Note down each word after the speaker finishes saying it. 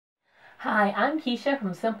Hi, I'm Keisha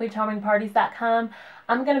from simplycharmingparties.com.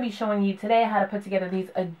 I'm going to be showing you today how to put together these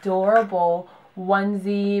adorable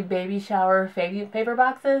onesie baby shower favor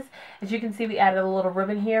boxes. As you can see, we added a little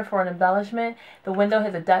ribbon here for an embellishment. The window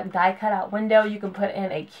has a die cut out window. You can put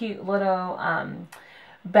in a cute little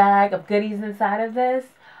bag of goodies inside of this.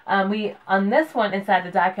 On this one, inside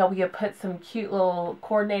the die cut, we have put some cute little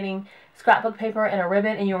coordinating scrapbook paper and a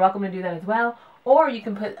ribbon, and you're welcome to do that as well. Or you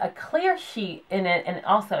can put a clear sheet in it, and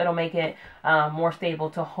also it'll make it more stable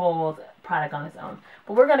to hold product on its own.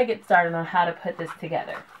 But we're going to get started on how to put this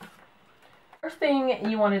together. First thing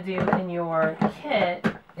you want to do in your kit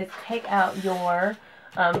is take out your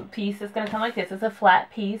piece. It's going to come like this. It's a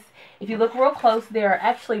flat piece. If you look real close, there are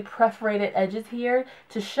actually perforated edges here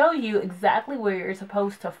to show you exactly where you're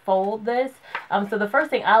supposed to fold this. So the first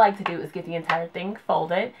thing I like to do is get the entire thing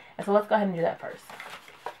folded. And so let's go ahead and do that first.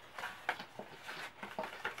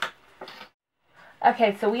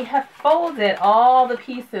 Okay, so we have folded all the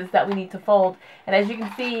pieces that we need to fold, and as you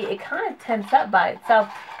can see, it kind of tenses up by itself,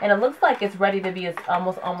 and it looks like it's ready to be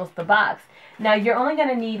almost the box. Now, you're only going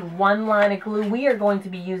to need one line of glue. We are going to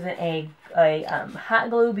be using a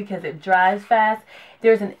hot glue because it dries fast.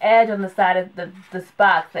 There's an edge on the side of this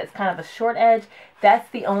box that's kind of a short edge. That's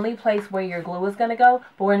the only place where your glue is going to go,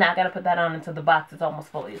 but we're not going to put that on until the box is almost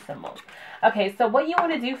fully assembled. Okay, so what you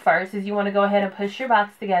want to do first is you want to go ahead and push your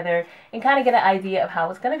box together and kind of get an idea of how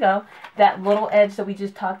it's going to go. That little edge that we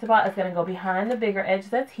just talked about is going to go behind the bigger edge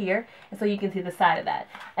that's here, and so you can see the side of that.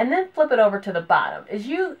 And then flip it over to the bottom. If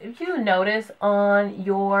you notice on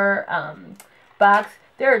your box,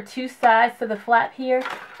 there are two sides to the flap here,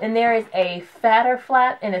 and there is a fatter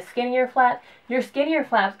flap and a skinnier flap. Your skinnier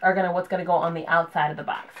flaps are what's going to go on the outside of the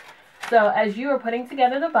box. So as you are putting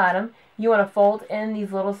together the bottom, you want to fold in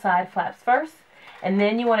these little side flaps first, and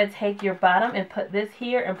then you want to take your bottom and put this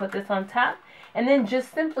here and put this on top, and then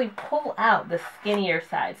just simply pull out the skinnier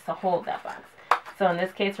sides to hold that box. So in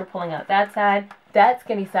this case, we're pulling out that side. That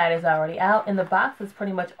skinny side is already out, and the box is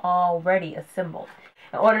pretty much already assembled.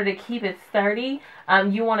 In order to keep it sturdy,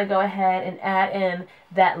 you want to go ahead and add in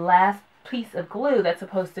that last piece of glue that's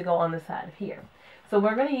supposed to go on the side of here. So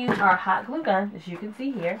we're going to use our hot glue gun, as you can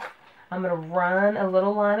see here. I'm going to run a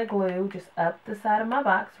little line of glue just up the side of my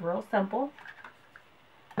box, real simple.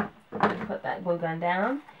 Put that glue gun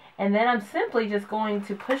down. And then I'm simply just going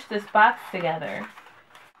to push this box together.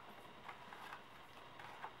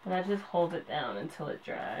 And I just hold it down until it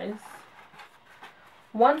dries.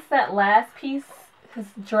 Once that last piece is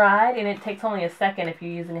dried, and it takes only a second if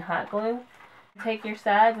you're using hot glue, take your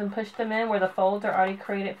sides and push them in where the folds are already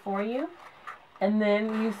created for you. And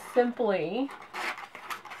then you simply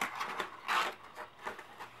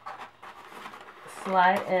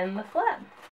slide in the flap.